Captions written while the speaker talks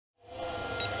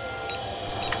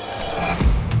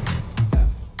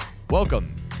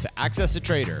Welcome to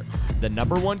AccessATrader, the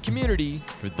 #1 community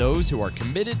for those who are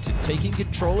committed to taking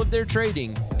control of their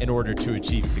trading in order to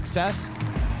achieve success,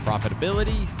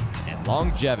 profitability, and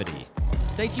longevity.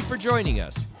 Thank you for joining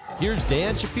us. Here's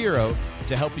Dan Shapiro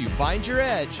to help you find your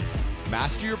edge,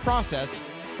 master your process,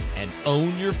 and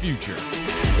own your future.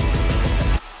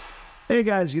 Hey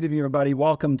guys, good evening everybody.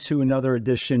 Welcome to another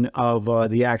edition of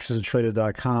the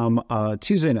AccessATrader.com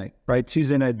Tuesday night, right?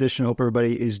 Tuesday night edition. Hope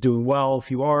everybody is doing well. If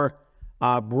you are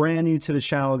brand new to the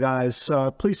channel, guys,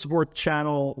 please support the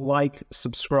channel, like,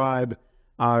 subscribe,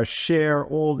 share,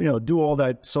 do all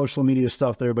that social media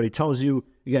stuff that everybody tells you.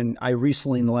 Again, I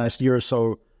recently in the last year or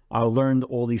so learned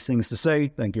all these things to say.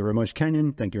 Thank you very much,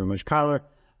 Kenyon. Thank you very much, Kyler.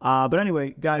 But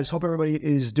anyway, guys, hope everybody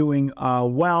is doing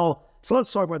well. So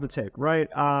let's talk about the tape, right?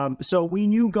 So we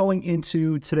knew going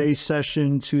into today's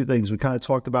session two things. We kind of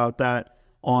talked about that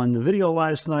on the video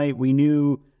last night. We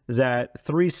knew that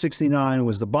 369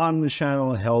 was the bottom of the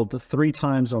channel, held 3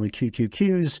 times on the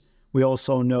QQQs. We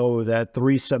also know that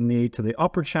 378 to the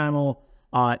upper channel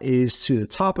is to the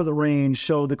top of the range.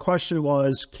 So the question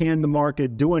was, can the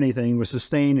market do anything or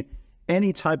sustain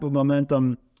any type of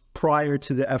momentum prior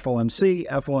to the FOMC?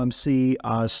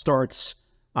 FOMC starts...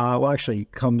 actually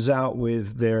comes out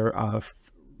with their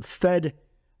Fed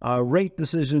rate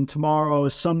decision tomorrow.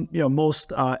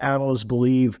 Most analysts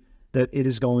believe that it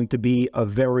is going to be a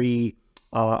very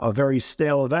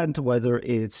stale event, whether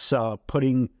it's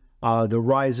putting the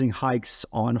rising hikes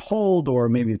on hold or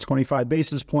maybe a 25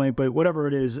 basis point, but whatever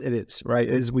it is,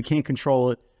 right? We can't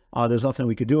control it. There's nothing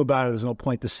we could do about it. There's no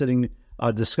point to sitting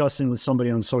discussing with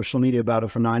somebody on social media about it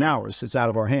for 9 hours. It's out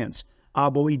of our hands.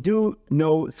 But we do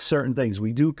know certain things.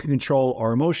 We do control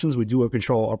our emotions. We do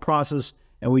control our process,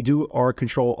 and we do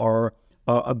control our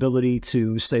ability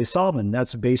to stay solvent.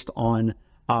 That's based on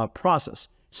process.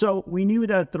 So we knew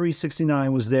that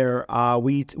 369 was there.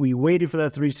 We waited for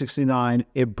that 369.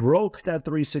 It broke that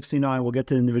 369. We'll get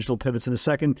to individual pivots in a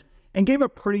second, and gave a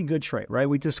pretty good trade, right?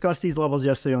 We discussed these levels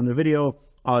yesterday on the video.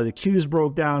 The Qs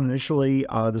broke down initially.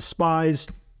 The SPYs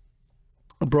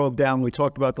broke down. We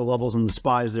talked about the levels on the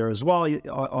SPYs there as well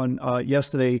on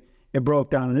yesterday. It broke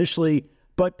down initially,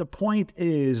 but the point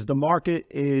is the market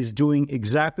is doing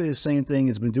exactly the same thing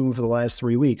it's been doing for the last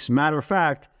 3 weeks. Matter of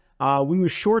fact, we were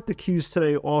short the Qs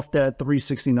today off that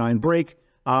 369 break.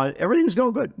 Everything's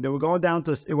going good. They were going down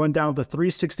to, it went down to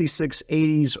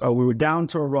 366.80s. We were down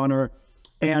to a runner,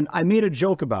 and I made a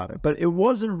joke about it, but it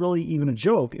wasn't really even a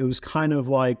joke. It was kind of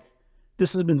like,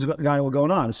 this has been kind of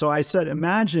going on. So I said,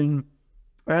 imagine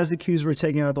as the Qs were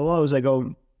taking out the lows,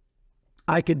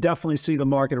 I could definitely see the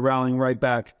market rallying right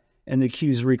back and the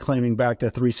Qs reclaiming back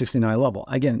that 369 level.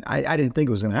 Again, I didn't think it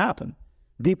was going to happen.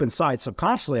 Deep inside,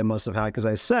 subconsciously, I must have had, because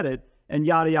I said it, and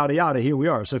yada, yada, yada, here we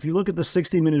are. So if you look at the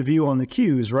 60-minute view on the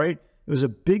Qs, right, it was a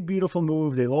big, beautiful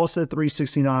move. They lost at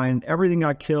 369. Everything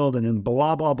got killed, and then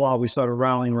blah, blah, blah, we started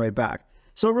rallying right back.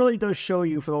 So it really does show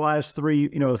you for the last three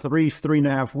and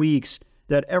a half weeks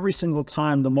that every single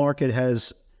time the market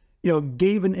has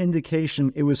gave an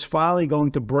indication it was finally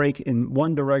going to break in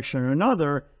one direction or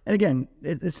another. And again,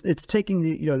 it's taking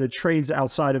the trades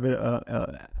outside of it,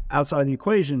 outside the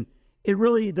equation. It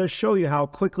really does show you how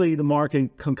quickly the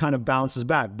market kind of bounces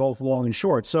back, both long and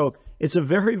short. So it's a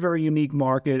very, very unique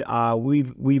market.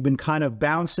 We've been kind of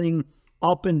bouncing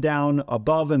up and down,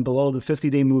 above and below the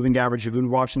 50-day moving average. If you've been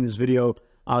watching this video,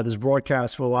 this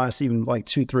broadcast for the last even like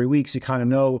 2-3 weeks, you kind of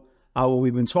know what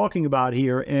we've been talking about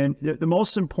here. And the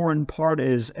most important part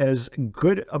is, as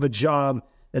good of a job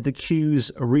that the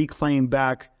Qs reclaim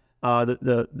back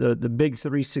the big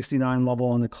 369 level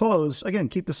on the close. Again,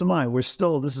 keep this in mind.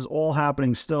 This is all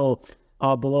happening still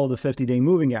below the 50-day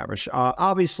moving average.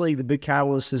 Obviously, the big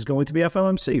catalyst is going to be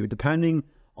FOMC. Depending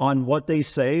on what they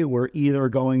say, we're either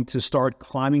going to start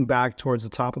climbing back towards the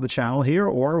top of the channel here,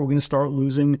 or we're going to start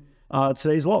losing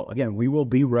today's low. Again, we will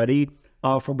be ready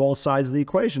for both sides of the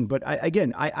equation. But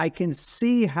I can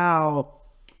see how,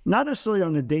 not necessarily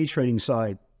on the day trading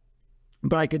side,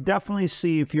 but I could definitely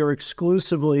see if you're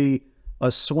exclusively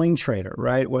a swing trader,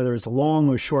 right? Whether it's long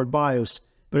or short bias.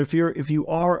 But if you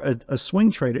are a swing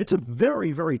trader, it's a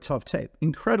very, very tough tape,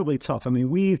 incredibly tough. I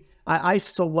mean, I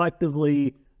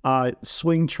selectively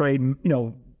swing trade,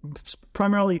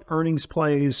 primarily earnings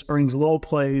plays, earnings low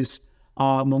plays,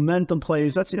 momentum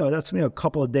plays. That's a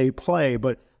couple of day play,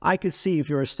 but I could see if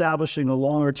you're establishing a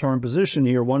longer term position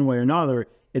here one way or another,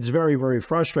 it's very, very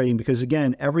frustrating, because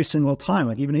again, every single time,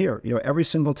 like even here, every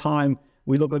single time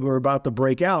we look like we're about to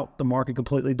break out, the market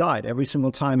completely died. Every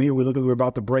single time here we look like we're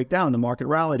about to break down, the market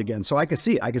rallied again. So I can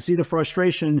see it. I can see the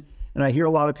frustration, and I hear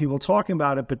a lot of people talking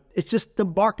about it, but it's just the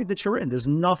market that you're in. There's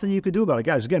nothing you could do about it.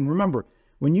 Guys, again, remember,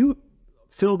 when you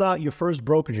filled out your first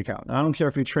brokerage account, I don't care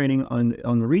if you're trading on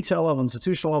the retail level,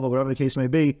 institutional level, whatever the case may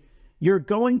be, you're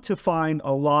going to find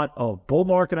a lot of bull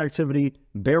market activity,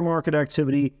 bear market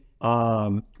activity,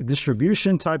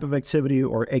 distribution type of activity,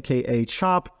 or AKA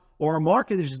chop, or a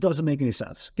market that just doesn't make any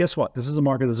sense. Guess what? This is a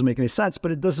market that doesn't make any sense,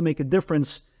 but it doesn't make a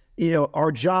difference. You know,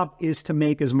 our job is to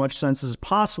make as much sense as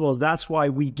possible. That's why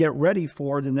we get ready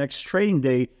for the next trading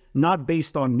day, not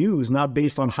based on news, not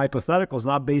based on hypotheticals,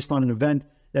 not based on an event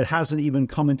that hasn't even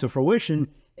come into fruition.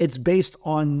 It's based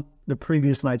on the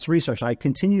previous night's research. I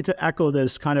continue to echo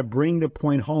this, kind of bring the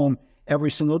point home every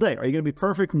single day. Are you going to be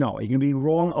perfect? No. Are you going to be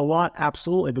wrong a lot?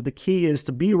 Absolutely. But the key is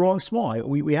to be wrong small.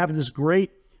 We have this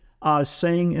great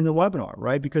saying in the webinar,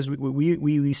 right? Because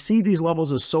we see these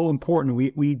levels as so important.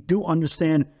 We do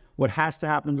understand what has to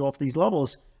happen off these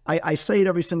levels. I say it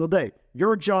every single day.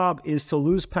 Your job is to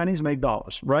lose pennies, make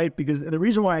dollars, right? Because the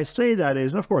reason why I say that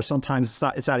is, of course, sometimes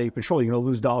it's out of your control. You're going to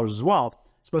lose dollars as well,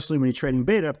 especially when you're trading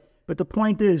beta. But the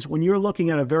point is, when you're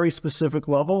looking at a very specific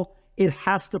level, it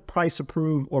has to price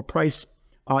approve or price,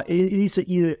 it needs to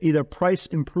either price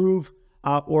improve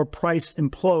or price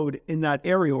implode in that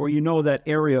area, or you know that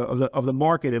area of the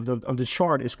market, of the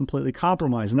chart is completely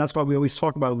compromised. And that's why we always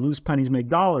talk about lose pennies, make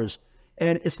dollars.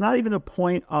 And it's not even a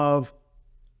point of,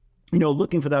 you know,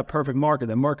 looking for that perfect market,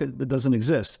 that market that doesn't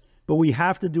exist. But we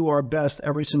have to do our best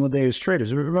every single day as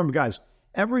traders. Remember, guys,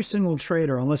 every single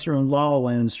trader, unless you're in La La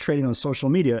Lands trading on social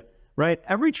media, right?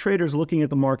 Every trader is looking at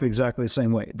the market exactly the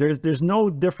same way. There's no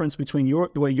difference between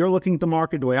the way you're looking at the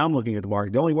market, the way I'm looking at the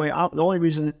market. The only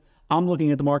reason I'm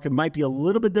looking at the market might be a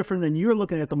little bit different than you're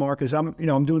looking at the market is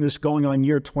I'm doing this going on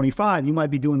year 25. You might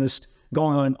be doing this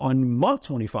going on month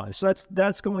 25. So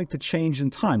that's going to change in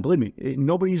time. Believe me,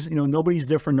 nobody's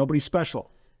different, nobody's special.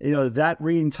 You know, that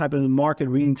reading type of the market,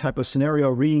 reading type of scenario,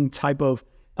 reading type of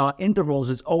intervals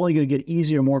is only going to get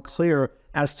easier, more clear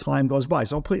as time goes by.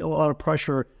 So don't put a lot of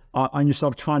pressure on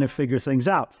yourself trying to figure things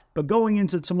out. But going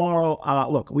into tomorrow,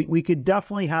 look, we could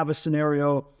definitely have a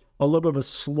scenario, a little bit of a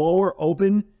slower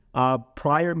open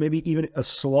prior, maybe even a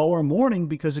slower morning,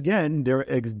 because again,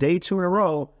 it's day 2 in a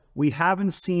row. We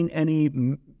haven't seen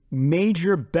any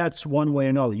major bets one way or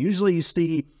another. Usually you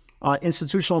see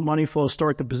institutional money flows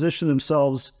start to position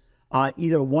themselves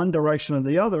either one direction or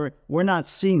the other. We're not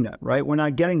seeing that, right? We're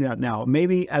not getting that now.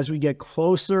 Maybe as we get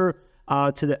closer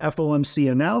to the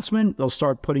FOMC announcement, they'll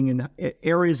start putting in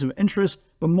areas of interest.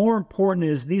 But more important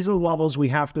is these are levels we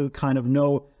have to kind of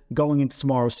know going into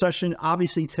tomorrow's session.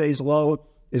 Obviously, today's low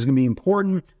is going to be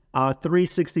important.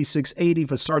 366.80,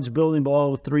 if it starts building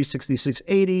below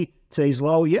 366.80, today's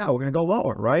low, yeah, we're going to go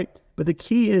lower, right? But the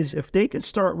key is if they can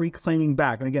start reclaiming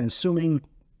back, and again, assuming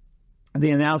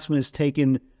the announcement is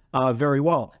taken very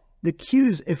well, the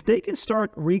cues, if they can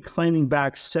start reclaiming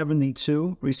back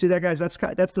 72, you see that, guys? That's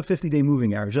the 50-day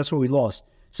moving average. That's what we lost.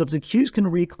 So if the cues can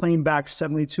reclaim back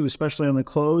 72, especially on the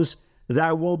close,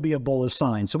 that will be a bullish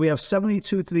sign. So we have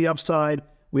 72 to the upside.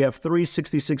 We have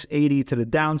 366.80 to the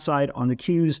downside on the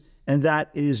cues, and that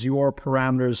is your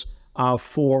parameters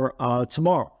for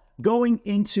tomorrow. Going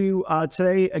into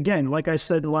today, again, like I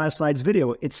said in last night's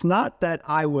video, it's not that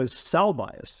I was sell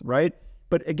biased, right?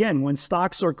 But again, when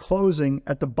stocks are closing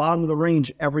at the bottom of the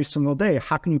range every single day,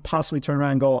 how can you possibly turn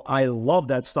around and go, I love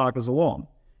that stock as a long?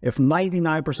 If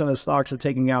 99% of stocks are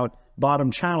taking out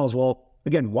bottom channels, well,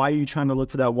 again, why are you trying to look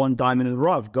for that one diamond in the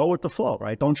rough? Go with the flow,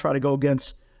 right? Don't try to go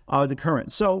against the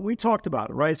current. So we talked about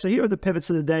it, right? So here are the pivots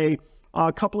of the day.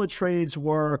 A couple of trades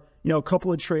were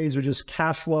just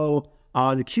cash flow.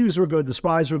 The Qs were good, the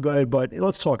SPYs were good, but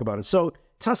let's talk about it. So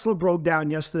Tesla broke down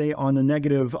yesterday on the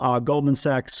negative. Goldman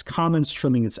Sachs comments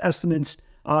trimming its estimates.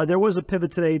 There was a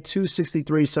pivot today,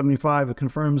 263.75. It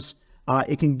confirms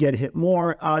it can get hit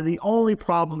more. The only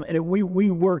problem, and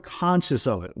we were conscious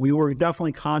of it. We were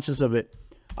definitely conscious of it.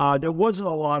 There wasn't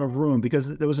a lot of room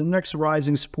because there was a next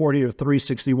rising support here of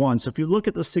 361. So if you look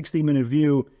at the 60-minute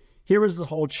view, here is the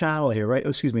whole channel here, right?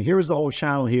 Excuse me. Here is the whole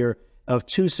channel here of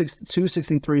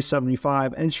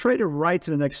 263.75, and it's traded right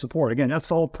to the next support. Again, that's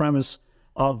the whole premise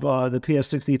of the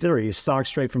PS60 theory. Stock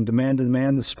straight from demand to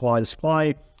demand, the supply to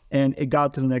supply, and it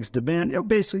got to the next demand. It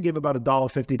basically gave about a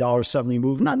 $1.50, $1.70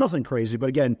 move. Nothing crazy, but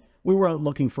again, we weren't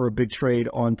looking for a big trade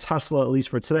on Tesla, at least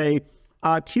for today.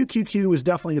 QQQ was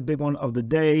definitely the big one of the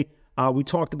day. We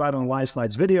talked about it on last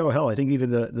night's video. Hell, I think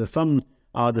even the thumb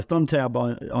tab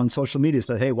on social media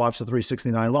said, hey, watch the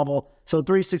 369 level. So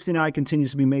 369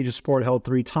 continues to be major support, held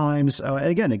 3 times. And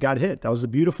again, it got hit. That was a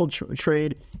beautiful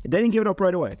trade. They didn't give it up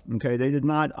right away. Okay, they did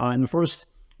not. In the first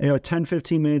 10,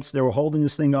 15 minutes, they were holding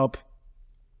this thing up,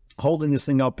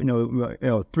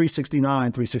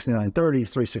 369, 369.30,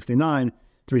 369.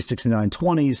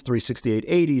 369.20s,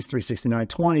 368.80s,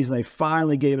 369.20s, and they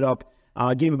finally gave it up.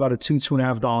 Gave about a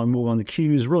 $2.5 move on the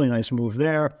Qs. Really nice move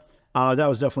there. That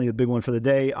was definitely a big one for the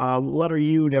day. Letter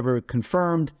U never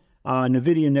confirmed.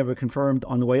 Nvidia never confirmed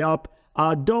on the way up.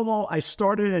 Domo, I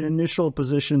started an initial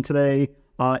position today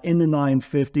in the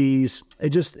 950s.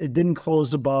 It didn't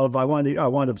close above. I wound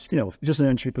up, just an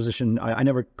entry position. I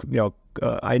never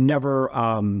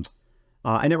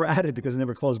added because it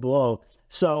never closed below.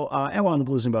 So I wound up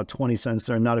losing about 20 cents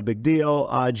there. Not a big deal.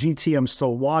 GT, I'm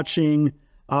still watching.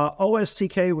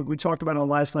 OSTK, we talked about on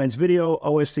last night's video.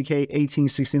 OSTK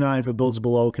 1869, if it builds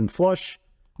below, can flush,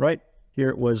 right? Here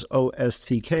it was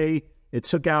OSTK. It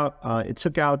took out the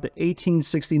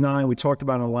 1869 we talked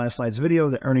about on last night's video.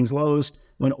 The earnings lows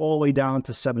went all the way down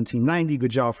to 1790.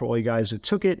 Good job for all you guys who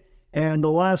took it. And the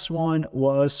last one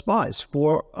was SPYs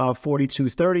for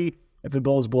 4230. If it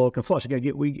builds below, it can flush. Again,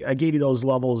 I gave you those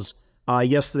levels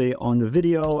yesterday on the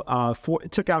video.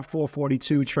 It took out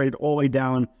 442, traded all the way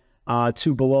down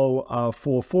to below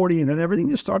 440, and then everything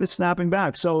just started snapping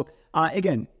back. So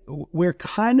again, we're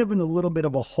kind of in a little bit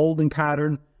of a holding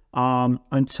pattern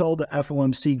until the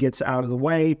FOMC gets out of the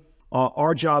way.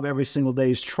 Our job every single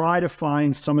day is try to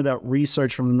find some of that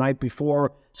research from the night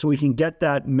before so we can get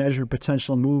that measured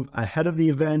potential move ahead of the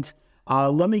event.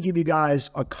 Let me give you guys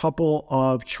a couple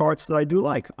of charts that I do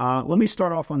like. Let me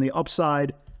start off on the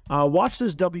upside. Watch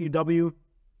this WW.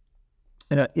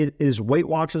 And it is Weight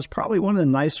Watchers, probably one of the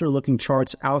nicer looking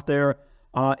charts out there.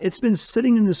 It's been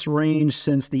sitting in this range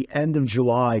since the end of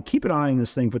July. Keep an eye on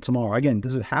this thing for tomorrow. Again,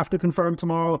 does it have to confirm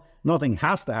tomorrow? Nothing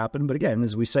has to happen. But again,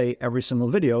 as we say every single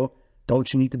video,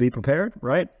 don't you need to be prepared,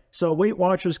 right? So Weight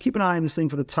Watchers, keep an eye on this thing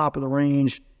for the top of the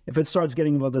range. If it starts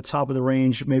getting above the top of the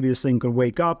range, maybe this thing could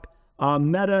wake up.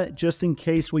 Meta, just in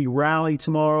case we rally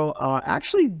tomorrow,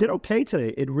 actually did okay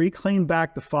today. It reclaimed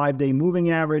back the 5-day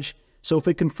moving average. So if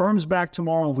it confirms back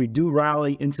tomorrow, if we do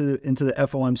rally into the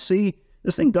FOMC,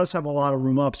 this thing does have a lot of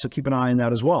room up, so keep an eye on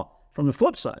that as well. From the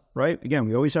flip side, right? Again,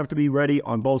 we always have to be ready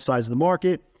on both sides of the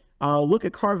market. Look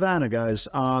at Carvana, guys.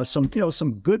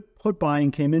 Some good put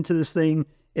buying came into this thing.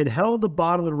 It held the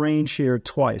bottom of the range here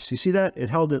twice. You see that? It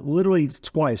held it literally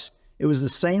twice. It was the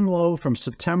same low from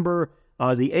September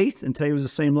the 8th, and today was the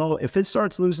same low. If it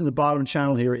starts losing the bottom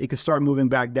channel here, it could start moving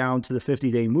back down to the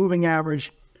 50-day moving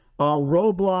average.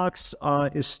 Roblox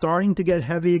is starting to get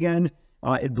heavy again.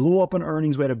 It blew up on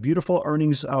earnings. We had a beautiful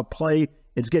earnings play.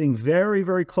 It's getting very,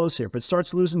 very close here. If it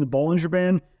starts losing the Bollinger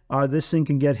Band, this thing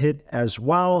can get hit as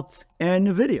well. And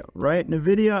Nvidia, right?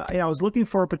 Nvidia, I was looking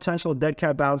for a potential dead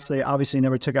cat bounce. They obviously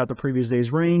never took out the previous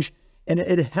day's range, and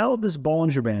it held this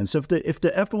Bollinger Band. So if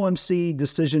the FOMC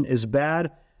decision is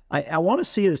bad, I want to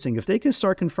see this thing. If they can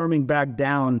start confirming back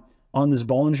down on this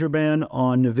Bollinger Band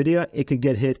on Nvidia, it could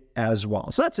get hit as well.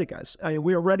 So that's it, guys.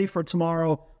 We are ready for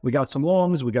tomorrow. We got some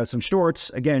longs, we got some shorts.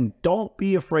 Again, don't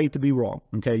be afraid to be wrong,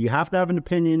 okay? You have to have an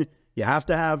opinion. You have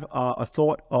to have a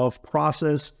thought of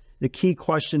process. The key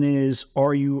question is,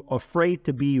 are you afraid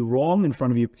to be wrong in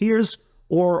front of your peers,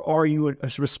 or are you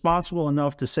responsible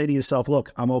enough to say to yourself,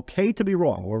 look, I'm okay to be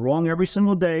wrong. We're wrong every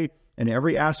single day in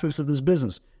every aspect of this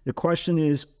business. The question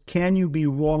is, can you be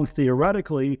wrong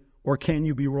theoretically, or can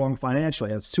you be wrong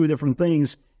financially? That's two different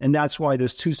things, and that's why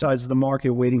there's two sides of the market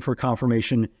waiting for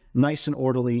confirmation. Nice and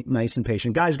orderly, nice and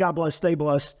patient. Guys, God bless, stay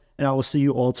blessed, and I will see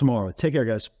you all tomorrow. Take care,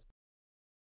 guys.